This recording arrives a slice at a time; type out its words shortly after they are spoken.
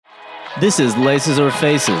This is Laces or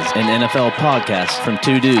Faces, an NFL podcast from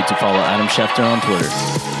two dudes who follow Adam Schefter on Twitter.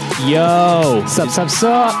 Yo! Sup?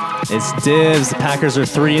 It's Divs. The Packers are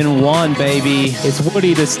 3-1, baby. It's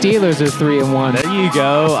Woody. The Steelers are 3-1. There you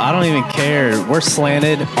go. I don't even care. We're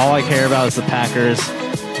slanted. All I care about is the Packers.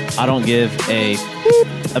 I don't give a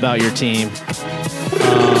about your team.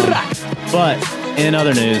 But in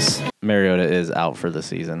other news, Mariota is out for the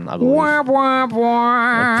season, I believe.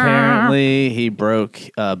 Apparently, he broke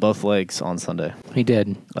both legs on Sunday. He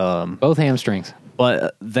did. Both hamstrings.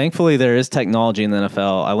 But thankfully, there is technology in the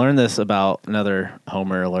NFL. I learned this about another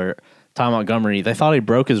Homer alert. Ty Montgomery, they thought he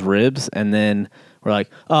broke his ribs, and then we're like,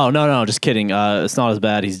 oh, no, just kidding. It's not as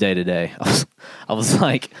bad. He's day-to-day. I was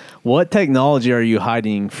like, what technology are you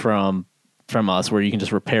hiding from us where you can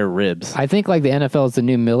just repair ribs? I think like the NFL is the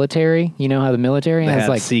new military. You know how the military has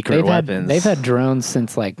like secret weapons. They've had drones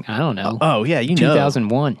since like, I don't know. Oh, yeah,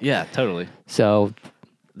 2001. Yeah, totally. So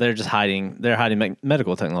they're just hiding. They're hiding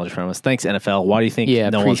medical technology from us. Thanks, NFL. Why do you think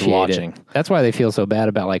no one's watching? That's why they feel so bad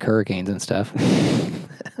about like hurricanes and stuff.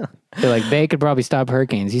 They're like, they could probably stop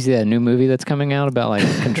hurricanes. You see that new movie that's coming out about like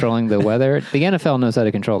controlling the weather? The NFL knows how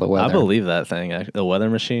to control the weather. I believe that thing, the weather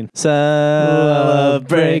machine.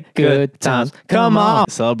 Celebrate good times. Come on.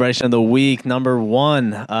 Celebration of the week, number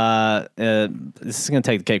one. This is going to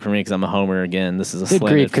take the cake for me because I'm a homer again. This is a Good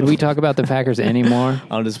slanted grief. Could we talk about the Packers anymore?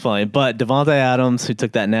 I'm just playing. But Devontae Adams, who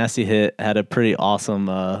took that nasty hit, had a pretty awesome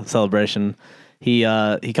celebration. He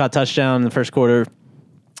caught a touchdown in the first quarter.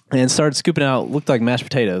 And started scooping out, looked like mashed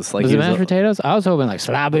potatoes. Like was it mashed potatoes? I was hoping like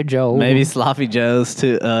Sloppy Joe. Maybe Sloppy Joe's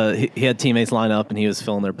too. He had teammates line up and he was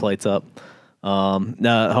filling their plates up.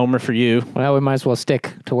 Homer for you. Well, we might as well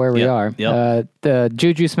stick to where we are. Yep. The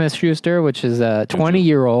Juju Smith-Schuster, which is a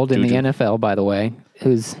 20-year-old in the NFL, by the way,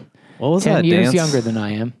 who's what was 10 that years dance? Younger than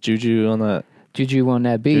I am. Juju on that. Juju on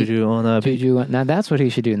that beat. Juju. Now that's what he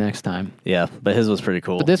should do next time. Yeah, but his was pretty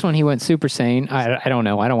cool. But this one he went Super Saiyan. I don't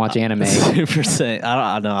know. I don't watch anime. Super Saiyan.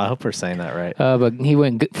 I don't know. I hope we're saying that right. But he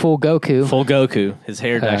went full Goku. Full Goku. His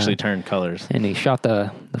hair actually turned colors. And he shot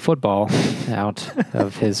the football out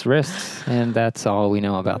of his wrists. And that's all we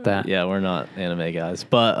know about that. Yeah, we're not anime guys.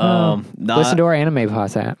 But listen to our anime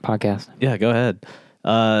podcast. Yeah, go ahead.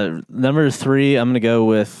 Number 3, I'm going to go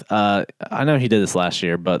with, I know he did this last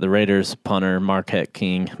year, but the Raiders punter, Marquette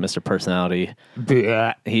King, Mr. Personality.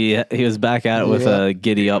 He was back at it with a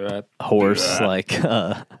giddy up horse.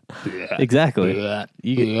 Exactly.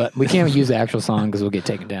 We can't use the actual song because we'll get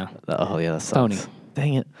taken down. Oh, yeah. That sucks. Pony.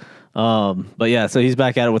 Dang it. But yeah, so he's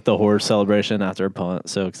back at it with the horse celebration after a punt.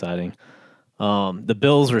 So exciting. The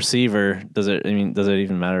Bills receiver, does it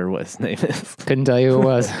even matter what his name is? Couldn't tell you who it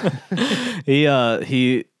was. He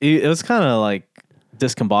it was kind of like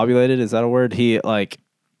discombobulated. Is that a word? He like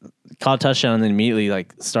caught a touchdown and then immediately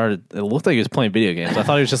like started. It looked like he was playing video games. I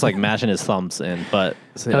thought he was just like mashing his thumbs in, but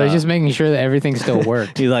no, he's just making sure that everything still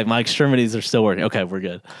worked. He's like, my extremities are still working. Okay, we're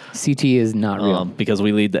good. CT is not real because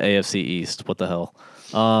we lead the AFC East. What the hell?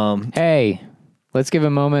 Hey, let's give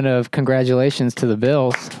a moment of congratulations to the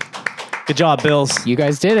Bills. Good job, Bills. You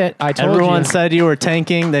guys did it. I told you. Everyone said you were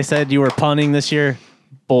tanking. They said you were punting this year.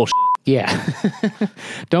 Bullshit. Yeah.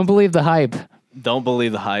 Don't believe the hype. Don't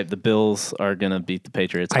believe the hype. The Bills are going to beat the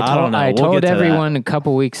Patriots. I don't know. I told everyone a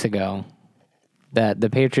couple weeks ago that the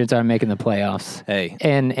Patriots are making the playoffs. Hey.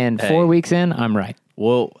 And 4 weeks in, I'm right.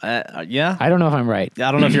 Well, yeah. I don't know if I'm right.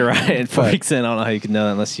 I don't know if you're right. 4 weeks in, I don't know how you can know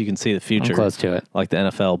that unless you can see the future. I'm close to it. Like the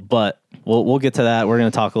NFL. But we'll get to that. We're going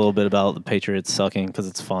to talk a little bit about the Patriots sucking because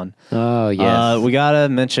it's fun. Oh, yes. We got to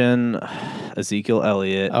mention Ezekiel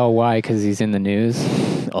Elliott. Oh, why? Because he's in the news?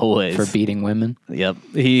 Always. For beating women? Yep.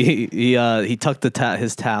 He tucked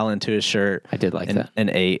his towel into his shirt. I did like that. And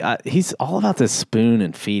ate. He's all about this spoon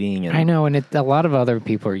and feeding. And I know, and a lot of other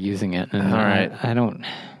people are using it. And all right. I don't...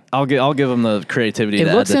 I'll give him the creativity.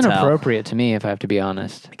 It looks inappropriate to me, if I have to be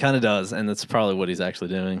honest. It kind of does, and that's probably what he's actually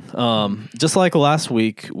doing. Just like last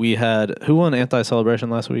week, we had who won anti-celebration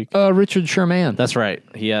last week? Richard Sherman. That's right.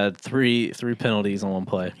 He had three penalties on one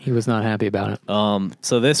play. He was not happy about it.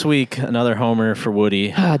 So this week, another homer for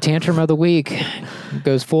Woody. Tantrum of the week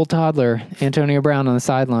goes full toddler. Antonio Brown on the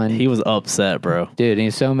sideline. He was upset, bro. Dude,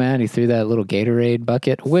 he's so mad. He threw that little Gatorade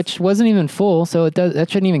bucket, which wasn't even full, so that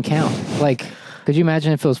shouldn't even count. Like. Could you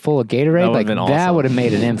imagine if it was full of Gatorade? That would have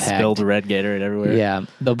made an impact. Spilled red Gatorade everywhere. Yeah,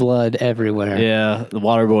 the blood everywhere. Yeah, the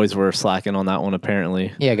Water Boys were slacking on that one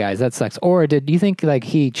apparently. Yeah, guys, that sucks. Or do you think like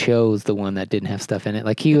he chose the one that didn't have stuff in it?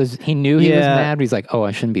 Like he knew he was mad, but he's like, oh,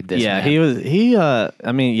 I shouldn't be this mad. He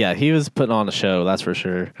was putting on a show, that's for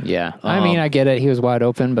sure. Yeah. I mean, I get it. He was wide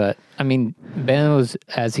open, but I mean, Ben was,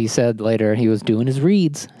 as he said later, he was doing his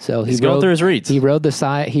reads. So He's going through his reads. He rode the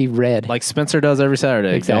side. He read like Spencer does every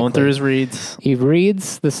Saturday. Exactly. Going through his reads. He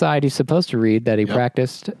reads the side he's supposed to read that he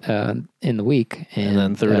practiced in the week, And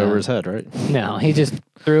then threw it over his head, right? No, he just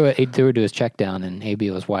threw it. He threw it to his check down, and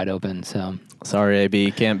AB was wide open. So sorry,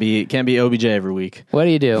 AB, can't be OBJ every week. what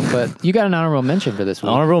do you do? But you got an honorable mention for this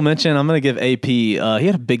week. Honorable mention. I'm going to give AP. He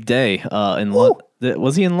had a big day in London.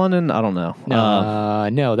 Was he in London? I don't know.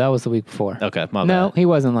 No, that was the week before. Okay, my No, bad. he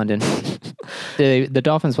was in London. The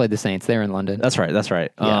Dolphins played the Saints. They're in London. That's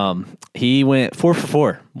right. Yeah. He went 4 for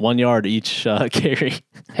 4, 1 yard each carry.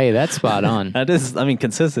 Hey, that's spot on. That is,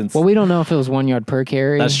 consistency. Well, we don't know if it was 1 yard per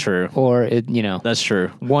carry. That's true. Or That's true.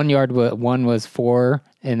 1 yard. One was 4,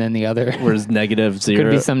 and then the other Whereas -0. could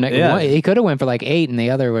be some he could have went for like 8, and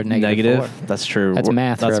the other were negative 4. That's true. That's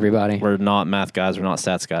math for everybody. We're not math guys. We're not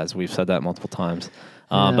stats guys. We've said that multiple times.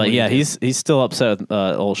 But yeah, he's still upset with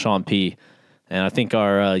old Sean P. And I think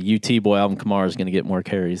our UT boy Alvin Kamara is going to get more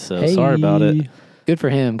carries. So sorry about it. Good for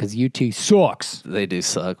him because UT sucks. They do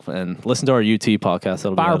suck. And listen to our UT podcast.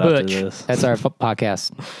 That'll be Fire out after Butch. this. That's our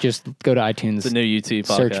podcast. Just go to iTunes. It's a new UT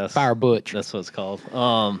podcast. Search Fire Butch. That's what it's called.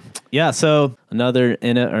 Yeah, so another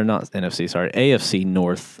AFC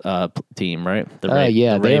North team, right? The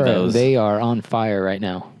Ravos. They are on fire right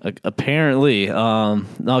now. Apparently,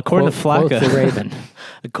 according to Flacco, Quote the Raven.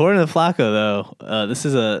 According to Flacco, though, this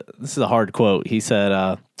is a hard quote. He said,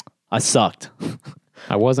 "I sucked.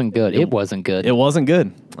 I wasn't good. It wasn't good. It wasn't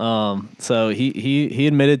good." So he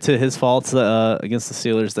admitted to his faults against the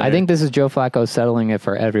Steelers. There. I think this is Joe Flacco settling it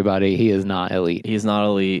for everybody. He is not elite. He's not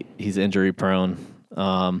elite. He's injury prone.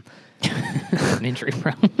 Injury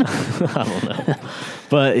prone. I don't know,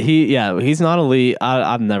 but he's not elite.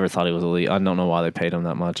 I've never thought he was elite. I don't know why they paid him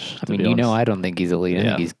that much. I mean, I don't think he's elite. I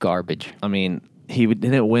think he's garbage. I mean, he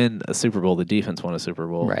didn't win a Super Bowl. The defense won a Super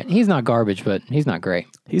Bowl. Right. He's not garbage, but he's not great.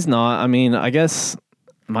 He's not. I mean, I guess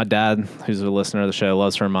my dad, who's a listener of the show,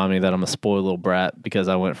 loves to remind me that I'm a spoiled little brat because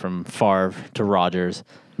I went from Favre to Rodgers.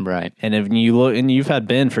 Right. And if you look, and you've had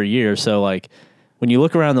Ben for years, so like when you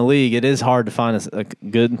look around the league, it is hard to find a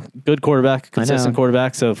good quarterback, consistent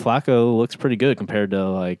quarterback. So Flacco looks pretty good compared to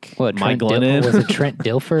like Mike Glennon. Was it Trent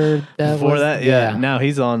Dilfer? Before that, yeah. Now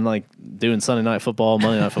he's on like doing Sunday Night Football,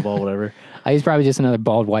 Monday Night Football, whatever. He's probably just another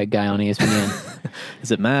bald white guy on ESPN. Is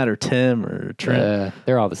it Matt or Tim or Trent?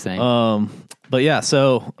 They're all the same. But yeah,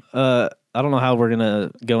 so I don't know how we're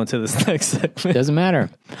gonna go into this next segment. Doesn't matter.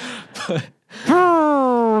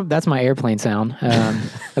 That's my airplane sound.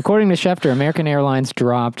 According to Schefter, American Airlines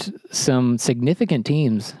dropped some significant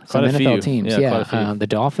teams, some NFL teams. Yeah, the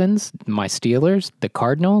Dolphins, my Steelers, the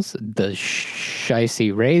Cardinals, the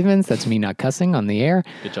Shicey Ravens. That's me not cussing on the air.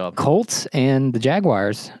 Good job. Colts and the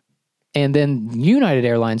Jaguars. And then United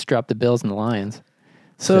Airlines dropped the Bills and the Lions.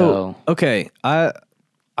 So okay, I'm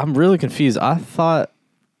really confused. I thought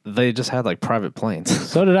they just had like private planes.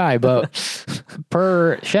 So did I, but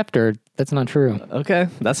per Schefter, that's not true. Okay,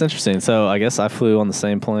 that's interesting. So I guess I flew on the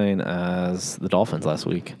same plane as the Dolphins last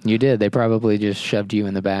week. You did. They probably just shoved you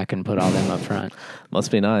in the back and put all them up front.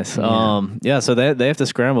 Must be nice. Yeah. So they have to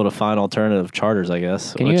scramble to find alternative charters, I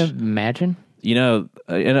guess. Can you imagine? And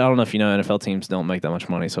I don't know if you know, NFL teams don't make that much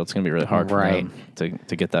money, so it's going to be really hard for them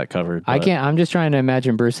to get that covered. I can't. I'm just trying to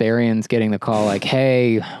imagine Bruce Arians getting the call like,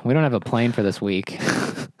 "Hey, we don't have a plane for this week."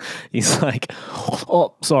 He's like,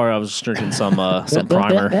 "Oh, sorry, I was just drinking some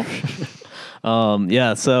primer."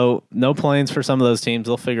 Yeah, so no planes for some of those teams.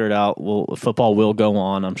 They'll figure it out. Football will go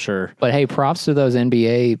on, I'm sure. But hey, props to those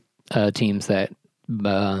NBA teams that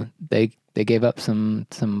they gave up some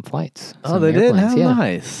flights. Oh, they did? How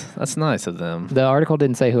nice. That's nice of them. The article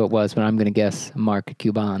didn't say who it was, but I'm going to guess Mark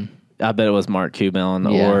Cuban. I bet it was Mark Cuban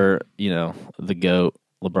or, the GOAT,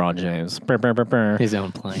 LeBron James. His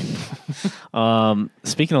own plane.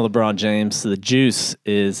 Speaking of LeBron James, the juice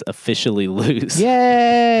is officially loose.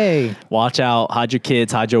 Yay! Watch out. Hide your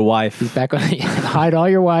kids. Hide your wife. He's back on. Hide all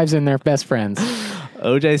your wives and their best friends.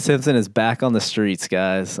 O.J. Simpson is back on the streets,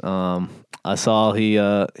 guys. I saw he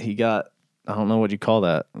got, I don't know what you call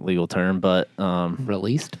that legal term, but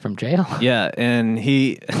released from jail. Yeah, and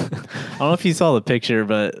I don't know if you saw the picture,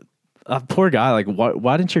 but poor guy. Like,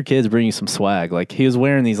 why didn't your kids bring you some swag? Like, he was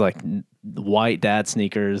wearing these like white dad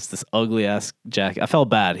sneakers, this ugly ass jacket. I felt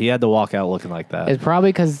bad. He had to walk out looking like that. It's probably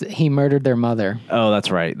because he murdered their mother. Oh,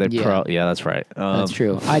 that's right. Yeah, that's right. That's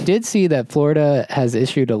true. I did see that Florida has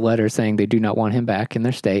issued a letter saying they do not want him back in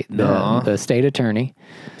their state. The state attorney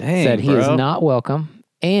said he is not welcome.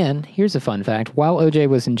 And here's a fun fact. While OJ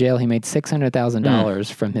was in jail, he made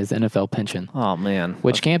 $600,000 from his NFL pension. Oh, man.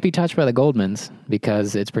 Which can't be touched by the Goldmans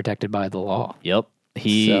because it's protected by the law. Yep.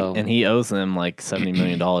 He owes them like $70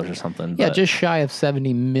 million or something. Yeah, just shy of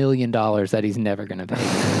 $70 million that he's never going to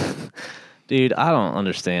pay. Dude, I don't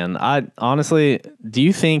understand. I honestly, do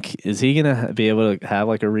you think, is he going to be able to have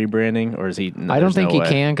like a rebranding, or is he? I don't think he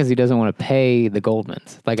can because he doesn't want to pay the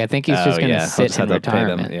Goldmans. Like, I think he's just going to sit in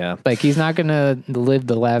retirement. Yeah. Like, he's not going to live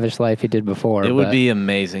the lavish life he did before. It would be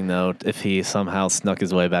amazing, though, if he somehow snuck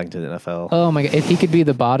his way back into the NFL. Oh, my God. If he could be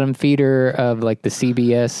the bottom feeder of like the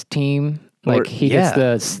CBS team. Like, he gets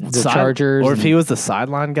the Chargers. Or if he was the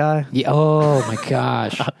sideline guy. Yeah, oh, my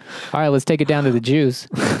gosh. All right, let's take it down to the juice.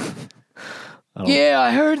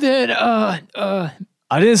 I heard that.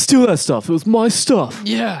 I didn't steal that stuff. It was my stuff.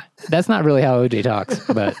 Yeah, that's not really how OJ talks.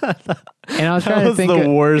 But and I was trying to think. That was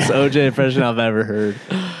the worst OJ impression I've ever heard.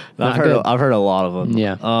 I've heard a lot of them.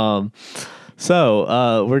 Yeah.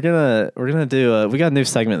 So we're gonna do. We got a new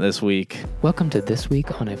segment this week. Welcome to This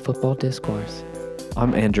Week on a Football Discourse.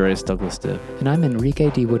 I'm Andreas Douglas Dibb. And I'm Enrique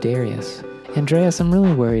D. Woodarius. Andreas, I'm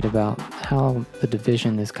really worried about how the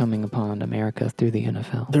division is coming upon America through the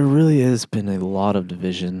NFL. There really has been a lot of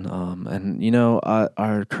division. And, you know,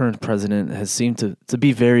 our current president has seemed to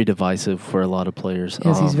be very divisive for a lot of players.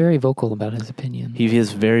 Yes, he's very vocal about his opinion. He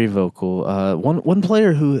is very vocal. One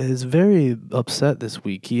player who is very upset this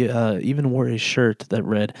week, he even wore a shirt that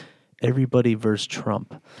read, "Everybody versus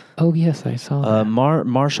Trump." Oh, yes, I saw that.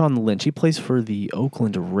 Marshawn Lynch, he plays for the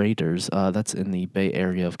Oakland Raiders. That's in the Bay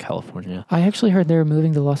Area of California. I actually heard they're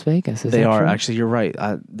moving to Las Vegas. They are. Actually, you're right.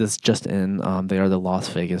 This just in. They are the Las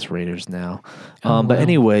Vegas Raiders now. But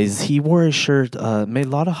anyways, he wore his shirt, made a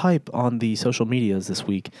lot of hype on the social medias this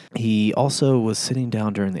week. He also was sitting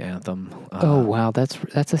down during the anthem. Oh, wow.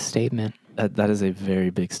 That's a statement. That is a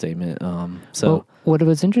very big statement. Well, what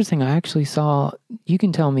was interesting, I actually saw, you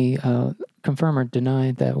can tell me, confirm or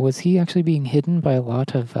deny, that was he actually being hidden by a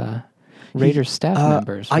lot of Raiders staff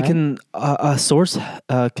members? Right? A source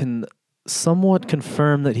can somewhat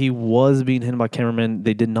confirm that he was being hidden by cameramen.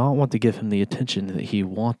 They did not want to give him the attention that he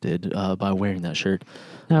wanted by wearing that shirt.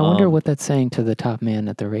 Now, I wonder what that's saying to the top man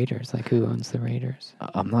at the Raiders, like who owns the Raiders.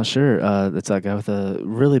 I'm not sure. It's that guy with a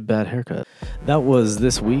really bad haircut. That was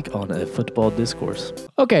This Week on a Football Discourse.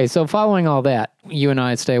 Okay, so following all that, you and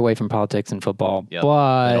I stay away from politics and football,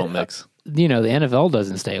 but they don't mix. You know, the NFL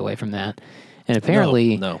doesn't stay away from that. And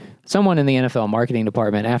apparently, someone in the NFL marketing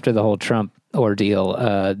department, after the whole Trump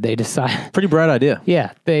ordeal, they decided... Pretty bright idea.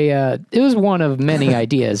 Yeah. It was one of many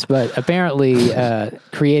ideas, but apparently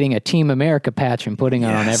creating a Team America patch and putting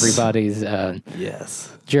it on everybody's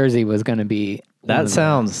jersey was going to be... That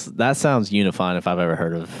sounds unifying if I've ever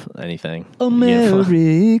heard of anything.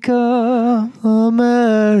 America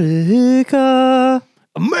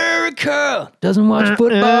doesn't watch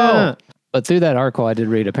football. But through that article I did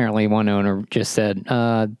read, apparently one owner just said,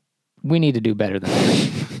 we need to do better than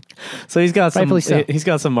that. So he's got some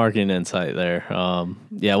marketing insight there.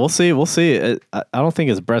 We'll see. I don't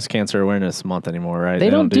think it's Breast Cancer Awareness Month anymore, right?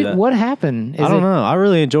 They don't do that. What happened? I don't know. I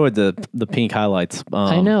really enjoyed the pink highlights.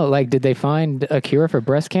 I know. Like, did they find a cure for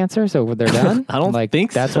breast cancer? So they're done? I don't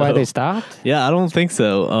think that's why they stopped. Yeah, I don't think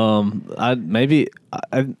so. I'll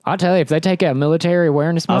tell you, if they take out Military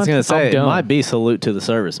Awareness Month, I was going to say it might be Salute to the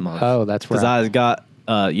Service Month. Oh, that's right. Because I got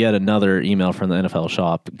yet another email from the NFL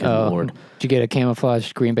shop. Good Lord. Did you get a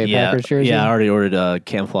camouflage Green Bay Packers jersey? Yeah, I already ordered a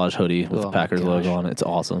camouflage hoodie with the Packers logo on it. It's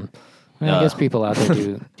awesome. I guess people out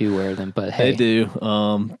there do wear them, but hey. They do.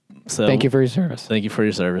 So thank you for your service. Thank you for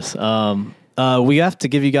your service. We have to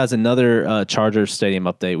give you guys another Chargers Stadium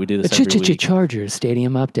update. We do this every week. Chargers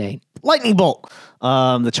Stadium update. Lightning bolt.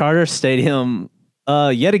 The Chargers Stadium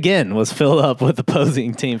yet again was filled up with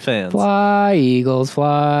opposing team fans. Fly, Eagles,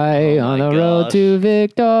 fly on the road to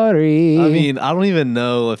victory. I mean, I don't even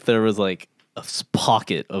know if there was like a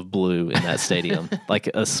pocket of blue in that stadium, like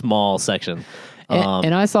a small section.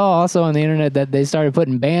 And I saw also on the internet that they started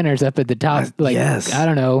putting banners up at the top, I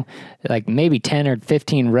don't know, like maybe 10 or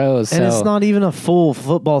 15 rows. And it's not even a full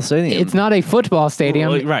football stadium. It's not a football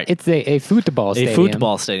stadium. Right. It's a football stadium. A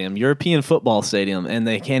football stadium, European football stadium, and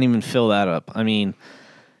they can't even fill that up. I mean,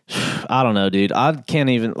 I don't know, dude. I can't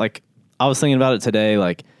even, I was thinking about it today,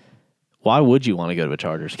 why would you want to go to a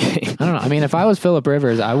Chargers game? I don't know. I mean, if I was Phillip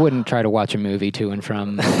Rivers, I wouldn't try to watch a movie to and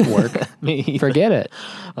from work. Forget it.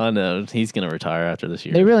 I know. He's going to retire after this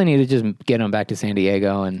year. They really need to just get him back to San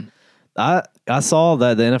Diego. And I saw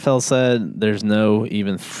that the NFL said there's no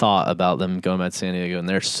even thought about them going back to San Diego, and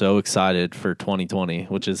they're so excited for 2020,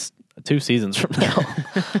 which is 2 seasons from now.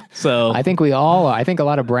 So I think we all are. I think a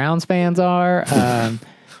lot of Browns fans are.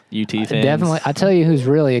 UT fans. Definitely. I tell you who's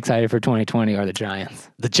really excited for 2020 are the Giants.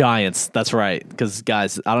 The Giants. That's right. Because,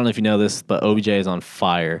 guys, I don't know if you know this, but OBJ is on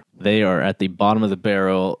fire. They are at the bottom of the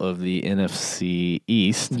barrel of the NFC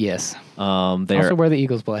East. Yes. Also where the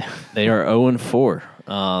Eagles play. They are 0-4.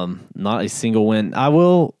 Not a single win. I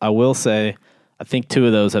will say, I think 2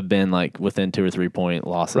 of those have been like within 2 or 3 point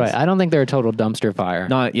losses. Right. I don't think they're a total dumpster fire.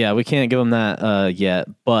 We can't give them that yet,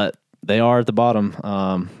 but they are at the bottom.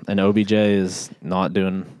 And OBJ is not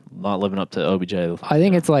living up to OBJ. I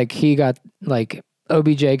think it's like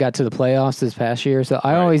OBJ got to the playoffs this past year, so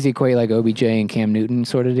I always equate like OBJ and Cam Newton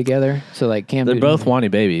sort of together. So like they're both whiny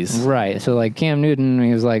babies, right? So like Cam Newton,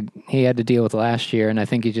 he had to deal with last year, and I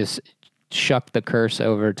think he just shucked the curse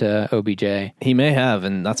over to OBJ. He may have,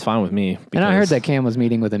 and that's fine with me. And I heard that Cam was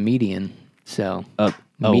meeting with a median. So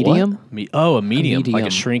medium? A medium, like a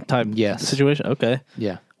shrink type situation. Okay,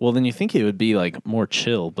 yeah. Well, then you think it would be like more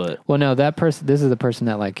chill, but no, that person. This is the person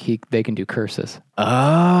that like they can do curses.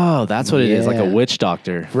 Oh, that's what it is, like a witch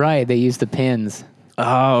doctor. Right. They use the pins.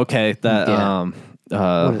 Oh, okay.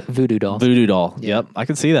 Voodoo doll. Voodoo doll. Yep, I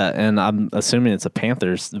can see that, and I'm assuming it's a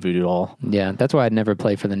Panthers voodoo doll. Yeah, that's why I'd never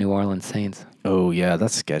play for the New Orleans Saints. Oh yeah,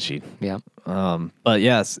 that's sketchy. Yeah. But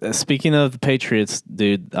yes, speaking of the Patriots,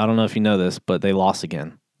 dude, I don't know if you know this, but they lost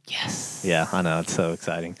again. Yes. Yeah, I know. It's so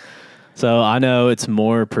exciting. So I know it's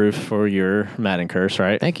more proof for your Madden curse,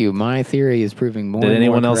 right? Thank you. My theory is proving more. Did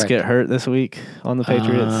anyone else get hurt this week on the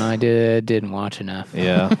Patriots? I didn't watch enough.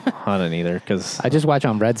 Yeah, I didn't either because I just watch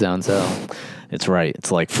on Red Zone. So it's right.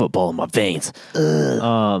 It's like football in my veins.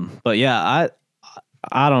 But yeah,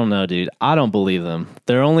 I don't know, dude. I don't believe them.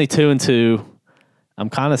 They're only 2-2. I'm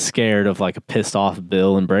kind of scared of like a pissed off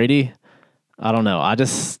Bill and Brady. I don't know. I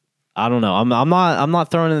don't know. I'm not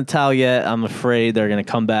throwing in the towel yet. I'm afraid they're gonna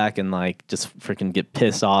come back and like just freaking get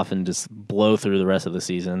pissed off and just blow through the rest of the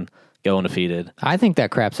season, go undefeated. I think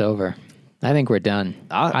that crap's over. I think we're done.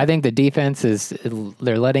 I think the defense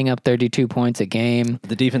they're letting up 32 points a game.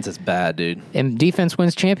 The defense is bad, dude. And defense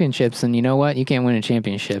wins championships, and you know what? You can't win a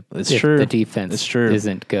championship if the defense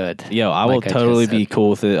isn't good. Yo, I will totally be cool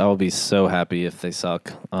with it. I will be so happy if they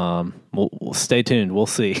suck. We'll stay tuned. We'll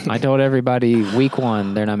see. I told everybody week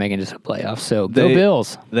 1 they're not making it to the playoffs, so go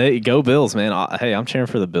Bills. They go Bills, man. Hey, I'm cheering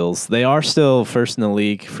for the Bills. They are still first in the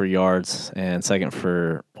league for yards and second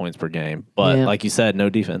for points per game. But like you said, no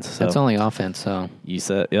defense. So. That's only offense, so. You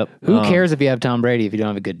said, yep. Who cares if you have Tom Brady if you don't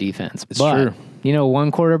have a good defense? It's true. You know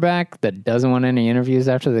one quarterback that doesn't want any interviews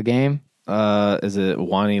after the game? Is it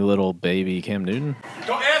whiny little baby Cam Newton?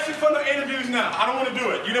 Don't ask me for no interviews now. I don't want to do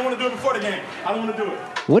it. You didn't want to do it before the game. I don't want to do it.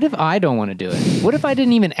 What if I don't want to do it? What if I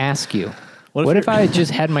didn't even ask you? What if I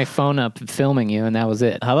just had my phone up filming you and that was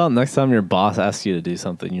it? How about next time your boss asks you to do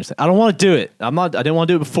something, you say, I don't want to do it. I didn't want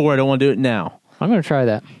to do it before. I don't want to do it now. I'm going to try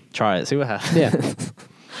that. Try it. See what happens. Yeah.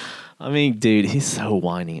 I mean, dude, he's so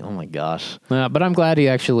whiny. Oh my gosh. But I'm glad he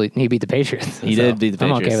beat the Patriots. He did beat the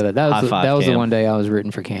Patriots. I'm okay with it. That was the one day I was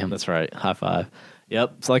rooting for Cam. That's right. High five.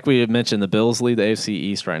 Yep. It's like we had mentioned, the Bills lead the AFC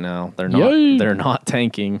East right now. They're not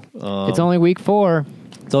tanking. It's only week 4.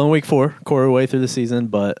 It's only week 4, quarter way through the season,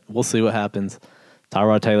 but we'll see what happens.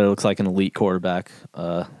 Tyrod Taylor looks like an elite quarterback.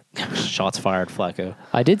 Shots fired, Flacco.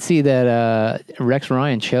 I did see that Rex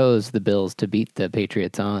Ryan chose the Bills to beat the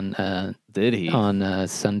Patriots on. Did he? On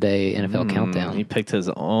Sunday NFL Countdown. He picked his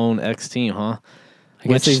own ex-team, huh? I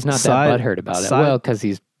guess he's not that butthurt about it. Well, because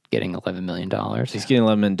he's getting $11 million. He's getting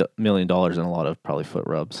 $11 million and a lot of probably foot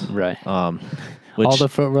rubs. Right. All the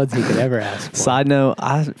foot rubs he could ever ask for. Side note,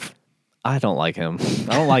 I don't like him.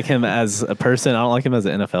 I don't like him as a person. I don't like him as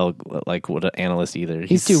an NFL what an analyst either.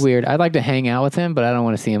 He's too weird. I'd like to hang out with him, but I don't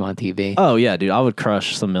want to see him on TV. Oh yeah, dude. I would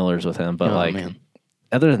crush some Millers with him, but man.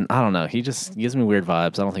 Other than, I don't know, he just gives me weird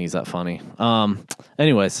vibes. I don't think he's that funny.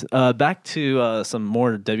 Anyways, back to some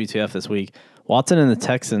more WTF this week. Watson and the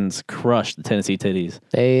Texans crushed the Tennessee Titties.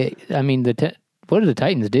 What did the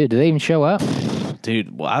Titans do? Did they even show up?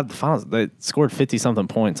 Dude, they scored 50-something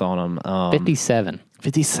points on them. 57.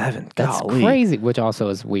 57. That's golly. Crazy, which also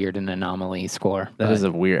is weird, an anomaly score. That is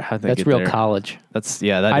a weird. How'd they that's get real there? college. That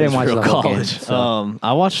I didn't watch real the whole college. Game, so.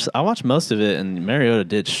 I watched most of it, and Mariota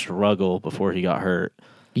did struggle before he got hurt.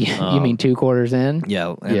 Yeah, you mean 2 quarters in?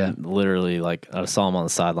 Yeah, literally, I saw him on the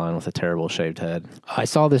sideline with a terrible shaved head. I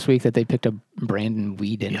saw this week that they picked up Brandon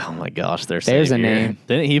Weeden. Oh my gosh, there's a name.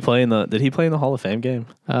 Did he play in the Hall of Fame game?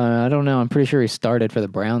 I don't know. I'm pretty sure he started for the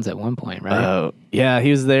Browns at one point, right? Yeah,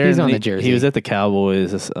 he was there. He's on the jersey. He was at the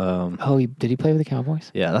Cowboys. Did he play with the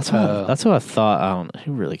Cowboys? Yeah, that's what I thought. I don't know.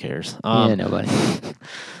 Who really cares? Nobody.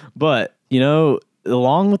 But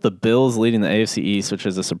along with the Bills leading the AFC East, which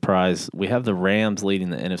is a surprise, we have the Rams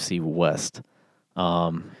leading the NFC West.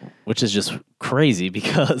 which is just crazy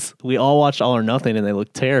because we all watched All or Nothing and they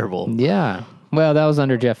look terrible. Yeah. Well, that was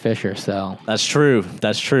under Jeff Fisher, so. That's true.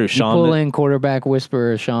 Pull in quarterback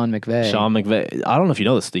whisperer Sean McVay. Sean McVay. I don't know if you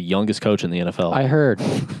know this, the youngest coach in the NFL. I heard.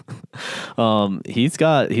 He's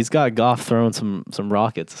got Goff throwing some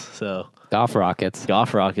rockets. So Goff rockets.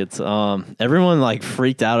 Everyone like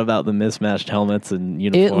freaked out about the mismatched helmets and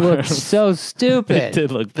uniforms. It looked so stupid. It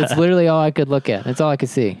did look bad. It's literally all I could look at. That's all I could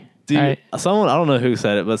see. Dude, right. Someone, I don't know who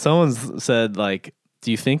said it, but someone said like, do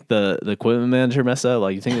you think the equipment manager messed up?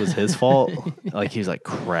 Like, you think it was his fault? Like, he was like,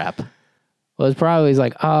 crap. Well, it's probably he's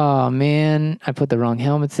like, oh man, I put the wrong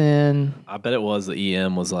helmets in. I bet it was the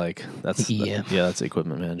EM was like, that's the EM. Yeah, that's the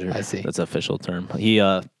equipment manager. I see. That's an official term. He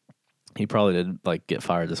probably did like get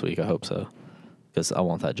fired this week. I hope so, because I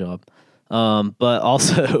want that job. But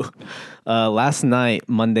also, last night,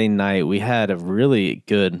 Monday night, we had a really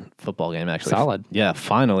good football game. Actually, solid. Yeah,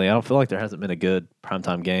 finally. I don't feel like there hasn't been a good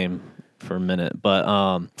primetime game for a minute,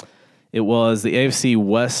 but it was the AFC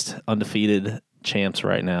West undefeated champs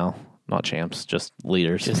right now. Not champs, just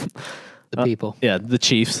leaders. Just the people. Yeah, the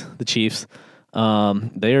Chiefs. They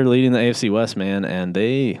are leading the AFC West, man, and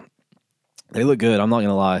they look good. I'm not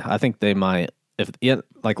gonna lie. I think they might.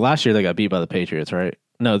 Like last year, they got beat by the Patriots, right?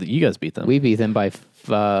 No, you guys beat them. We beat them by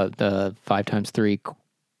the 5x3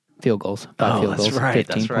 field goals. Field that's goals, right.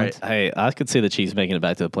 15 That's right. points. Hey, I could see the Chiefs making it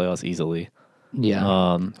back to the playoffs easily.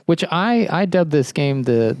 Yeah. Which I dubbed this game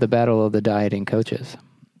the battle of the dieting coaches.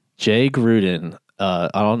 Jay Gruden. I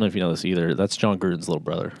don't know if you know this either. That's John Gruden's little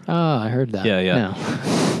brother. Oh, I heard that. Yeah.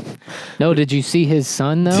 No, did you see his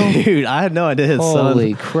son though? Dude, I had no idea his son.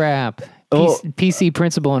 Holy crap. Oh. PC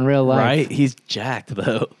principal in real life. Right? He's jacked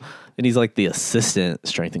though. And he's like the assistant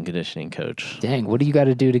strength and conditioning coach. Dang, what do you got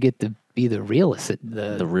to do to get to be the real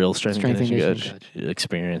the real strength and conditioning coach?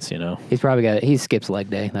 Experience, you know. He's probably he skips leg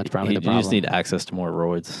day. That's probably the problem. You just need access to more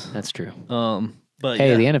roids. That's true. But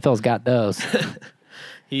hey, yeah. the NFL's got those.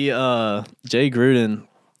 Jay Gruden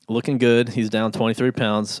looking good. He's down 23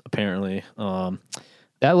 pounds apparently.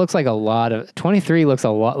 That looks like a lot of 23 looks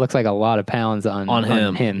like a lot of pounds on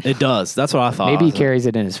him. It does. That's what I thought. Maybe he carries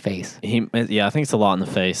it in his face. I think it's a lot in the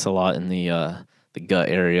face, a lot in the gut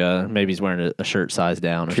area. Maybe he's wearing a shirt size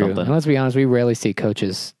down or something. And let's be honest, we rarely see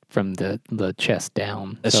coaches from the chest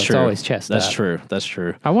down. That's so true. It's always chest That's up. That's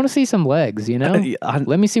true. I want to see some legs, you know?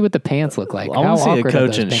 Let me see what the pants look like. I want to see a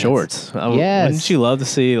coach in pants? shorts. Yes. Wouldn't you love to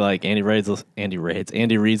see like Andy Reid's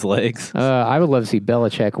legs? I would love to see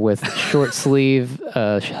Belichick with short sleeve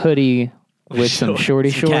hoodie with some shorty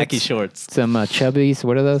shorts. Khaki shorts. Some chubbies.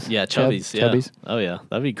 What are those? Yeah, chubbies. Chubbies. Oh, yeah.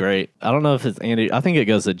 That'd be great. I don't know if it's Andy. I think it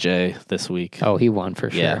goes to Jay this week. Oh, he won for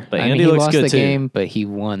sure. Yeah, but Andy looks good, too. He lost the too. game, but he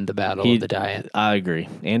won the battle of the diet. I agree.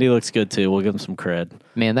 Andy looks good, too. We'll give him some cred.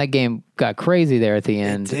 Man, that game got crazy there at the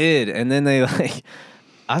end. It did. And then they,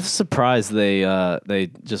 I'm surprised they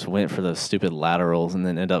just went for those stupid laterals and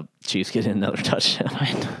then end up Chiefs getting another touchdown.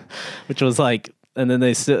 Which was like... And then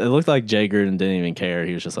it looked like Jay Gruden didn't even care.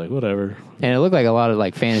 He was just like, whatever. And it looked like a lot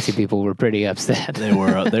of fantasy people were pretty upset. They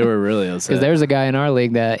were really upset. Because there's a guy in our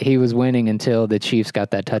league that he was winning until the Chiefs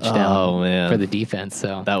got that touchdown. Oh, man. For the defense.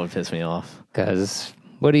 So that would piss me off. Because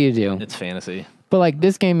what do you do? It's fantasy. But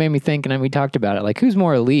this game made me think, and we talked about it. Who's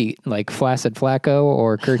more elite, Flaccid Flacco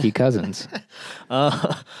or Kirky Cousins?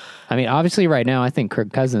 I mean, obviously, right now, I think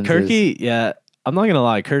Kirk Cousins. Yeah, I'm not gonna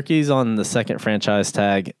lie. Kirky's on the second franchise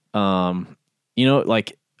tag. You know,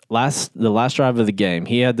 the last drive of the game,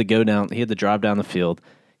 he had to go down. He had to drive down the field.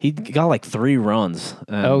 He got 3 runs.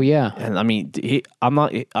 And, and I mean, he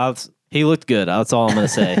looked good. That's all I'm gonna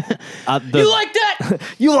say. You like that?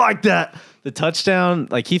 You like that? The touchdown,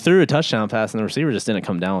 he threw a touchdown pass, and the receiver just didn't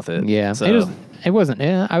come down with it. Yeah, so it wasn't.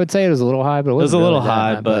 Yeah, I would say it was a little high, but it was a little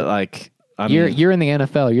high. But you're in the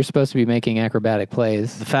NFL. You're supposed to be making acrobatic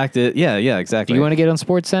plays. The fact is, yeah, exactly. Do you want to get on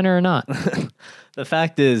Sports Center or not? The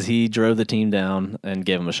fact is, he drove the team down and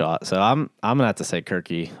gave him a shot. So I'm gonna have to say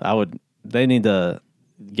Kirky. They need to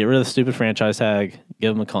get rid of the stupid franchise tag,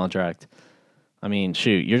 give him a contract. I mean,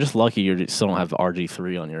 shoot, you're just lucky you still don't have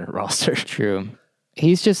RG3 on your roster. True.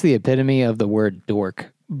 He's just the epitome of the word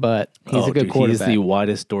dork, but he's a good quarterback. He's the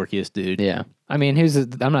whitest, dorkiest dude. Yeah. I mean,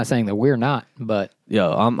 I'm not saying that we're not, but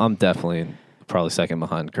I'm definitely probably second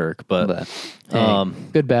behind Kirk. But hey,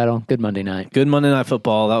 good battle, good Monday night. Good Monday Night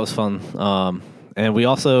Football. That was fun. And we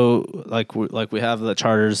also we have the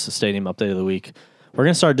Chargers Stadium update of the week. We're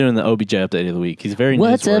gonna start doing the OBJ update of the week. He's very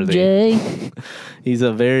What's newsworthy. up, Jay? He's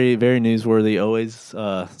a very, very newsworthy. Always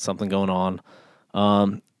something going on.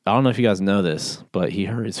 I don't know if you guys know this, but he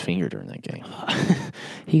hurt his finger during that game.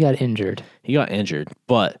 He got injured.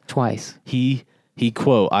 But Twice. He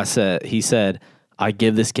said, I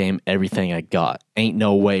give this game everything I got. Ain't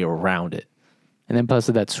no way around it. And then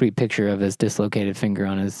posted that sweet picture of his dislocated finger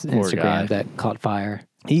on his Instagram guy. that caught fire.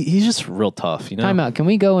 He's just real tough, you know? Time out. Can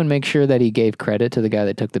we go and make sure that he gave credit to the guy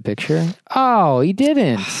that took the picture? Oh, he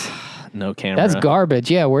didn't. No camera. That's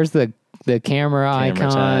garbage. Yeah, where's the camera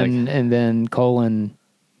icon tag. and then colon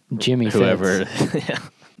Jimmy Whoever. Fitz. Yeah.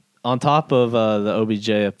 On top of the OBJ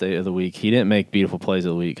update of the week, he didn't make beautiful plays of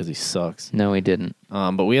the week because he sucks. No, he didn't.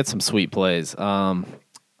 But we had some sweet plays. I'm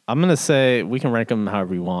going to say we can rank them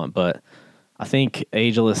however you want, but I think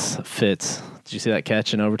Ageless Fitz. Did you see that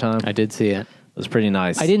catch in overtime? I did see it. It was pretty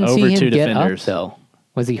nice. I didn't Over see him two get defenders. up, though.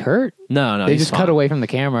 Was he hurt? No, They he's just fine. cut away from the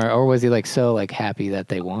camera, or was he like so like happy that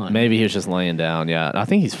they won? Maybe he was just laying down. Yeah, I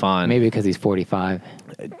think he's fine. Maybe because he's 45.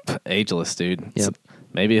 Ageless, dude. Yep.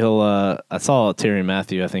 Maybe he'll. I saw Terry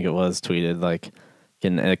Matthew, I think it was, tweeted like,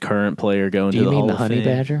 "Can a current player go into Do you the mean Hall the of honey Fame?"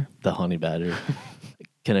 badger? The honey badger.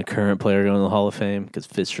 Can a current player go into the Hall of Fame? Because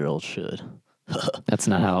Fitzgerald should. That's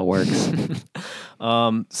not how it works.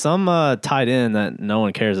 Some tight end that no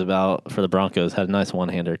one cares about for the Broncos had a nice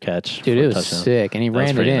one-hander catch. Dude, for it a was touchdown. sick, and he That was ran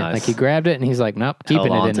it pretty in. nice. Like he grabbed it, and he's like, "Nope, keeping Held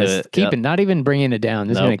it on in to this. it, Keep yep. it, not even bringing it down.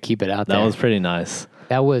 Just Nope. gonna keep it out That there." was pretty nice.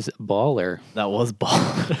 That was baller. That was ball.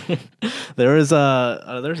 There's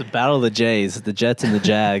a battle of the Jays, the Jets and the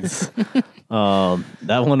Jags.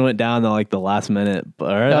 That one went down to like the last minute, or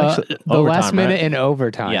actually The last overtime, minute right? in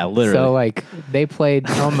overtime. Yeah, literally. So like they played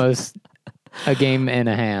almost a game and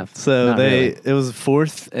a half. So Not really. it was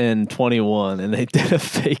 4th and 21, and they did a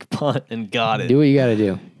fake punt and got it. Do what you got to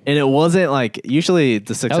do. And it wasn't like usually the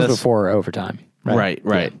That success. was before overtime. Right.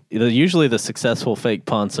 Usually the successful fake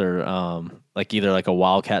punts are like either like a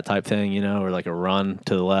wildcat type thing, you know, or like a run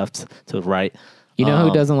to the left, to the right. You know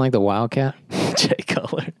who doesn't like the Wildcat? Jay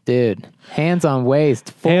Cutler. Dude, hands on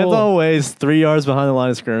waist. Full. Hands on waist, 3 yards behind the line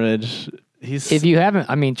of scrimmage. If you haven't,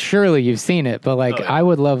 I mean, surely you've seen it, but like, I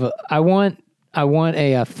would love. I want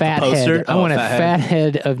a fat poster? head. I Oh, want a fat fat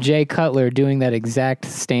head of Jay Cutler doing that exact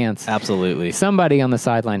stance. Absolutely. Somebody on the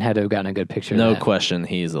sideline had to have gotten a good picture. No of that. question,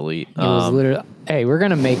 he is elite. It was literally. Hey, we're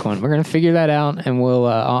gonna make one. We're gonna figure that out, and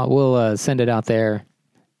we'll send it out there.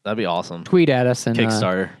 That'd be awesome. Tweet at us and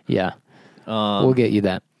Kickstarter. Yeah, we'll get you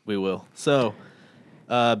that. We will. So,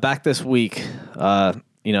 back this week,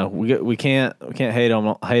 you know, we can't hate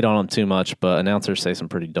on them too much, but announcers say some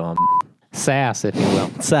pretty dumb Sass, if you will.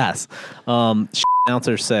 sass.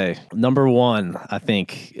 Announcers say number one. I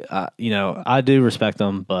think you know, I do respect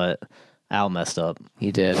them, but Al messed up.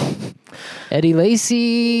 He did. Eddie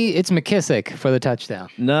Lacy, it's McKissick for the touchdown.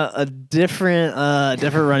 No, a different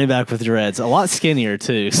running back with dreads, a lot skinnier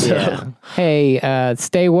too. So. Yeah. Hey,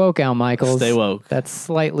 stay woke, Al Michaels. Stay woke. That's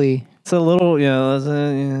slightly. It's a little, you know.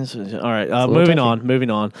 All right, moving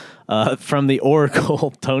on. From the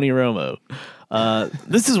Oracle, Tony Romo.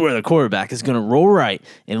 This is where the quarterback is going to roll right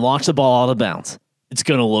and launch the ball out of bounds. It's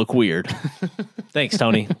going to look weird. Thanks,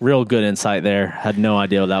 Tony. Real good insight there. Had no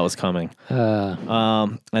idea that was coming.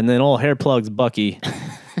 And then old hair plugs Bucky.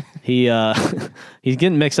 He's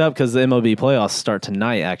getting mixed up because the MLB playoffs start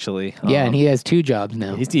tonight. Actually, Yeah, and he has 2 jobs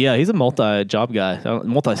now. he's a multi-job guy,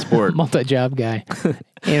 multi-sport. Multi-job guy.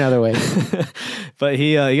 In other ways. But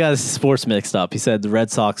he got his sports mixed up. He said the Red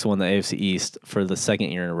Sox won the AFC East for the 2nd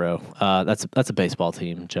year in a row. That's a baseball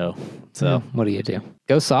team, Joe. So What do you do?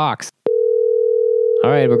 Go Sox. All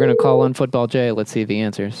right, we're going to call on Football Jay. Let's see if he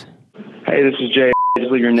answers. Hey, this is Jay.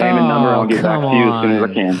 Just leave your name and number. I'll get back to you as soon as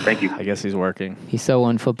I can. Thank you. I guess he's working. He's so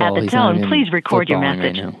on football. At the he's not tone, even please record your footballing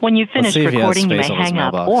message. Right now. When you finish see if he has recording, you may space on his hang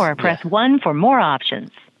up mailbox. or press 1 for more options.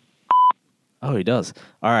 Oh, he does.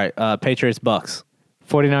 All right. Patriots, Bucks,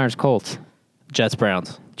 49ers, Colts. Jets,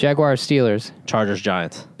 Browns, Jaguars, Steelers. Chargers,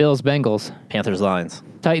 Giants, Bills, Bengals. Panthers, Lions,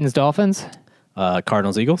 Titans, Dolphins.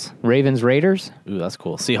 Cardinals, Eagles. Ravens, Raiders. Ooh, that's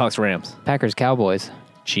cool. Seahawks, Rams, Packers, Cowboys.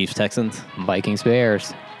 Chiefs, Texans. Vikings,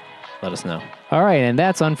 Bears. Let us know. All right, and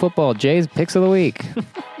that's on football. Jay's picks of the week.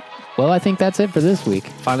 Well, I think that's it for this week.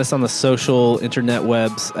 Find us on the social internet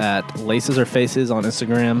webs at Laces or Faces on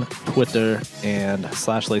Instagram, Twitter, and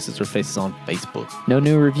 /Laces or Faces on Facebook. No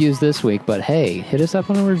new reviews this week, but hey, hit us up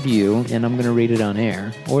on a review, and I'm going to read it on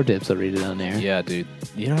air. Or Dibs will read it on air. Yeah, dude.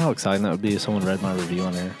 You know how exciting that would be if someone read my review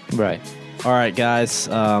on air? Right. All right, guys.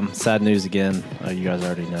 Sad news again. You guys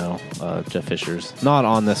already know. Jeff Fisher's not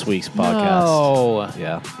on this week's podcast. No.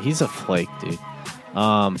 Yeah, he's a flake, dude.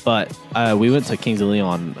 But we went to Kings of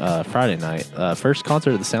Leon Friday night. First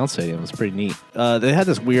concert at the Sound Stadium. It was pretty neat. They had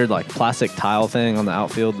this weird like plastic tile thing on the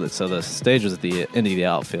outfield, so the stage was at the end of the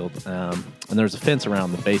outfield, and there was a fence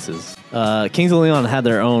around the bases. Kings of Leon had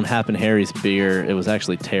their own Happen Harry's beer. It was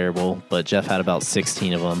actually terrible, but Jeff had about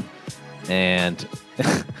 16 of them, and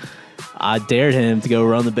I dared him to go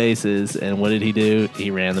run the bases, and what did he do?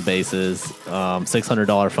 He ran the bases.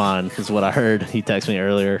 $600 fine is what I heard. He texted me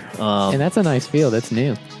earlier. And that's a nice field. That's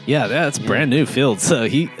new. Yeah, that's a brand new field. So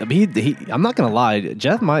he I'm not gonna lie,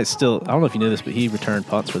 Jeff might still. I don't know if you knew this, but he returned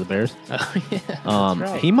punts for the Bears. Oh yeah, that's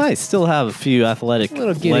right. He might still have a few athletic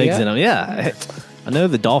legs in him. Yeah, I know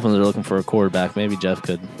the Dolphins are looking for a quarterback. Maybe Jeff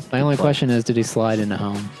could. My only question is, did he slide into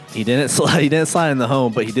home? He didn't slide. He didn't slide in the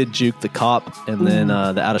home, but he did juke the cop and then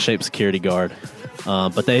the out of shape security guard.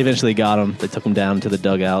 But they eventually got him. They took him down to the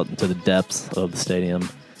dugout, into the depths of the stadium,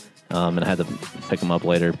 and I had to pick him up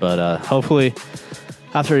later. But hopefully,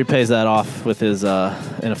 after he pays that off with his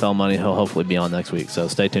NFL money, he'll hopefully be on next week. So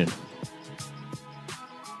stay tuned.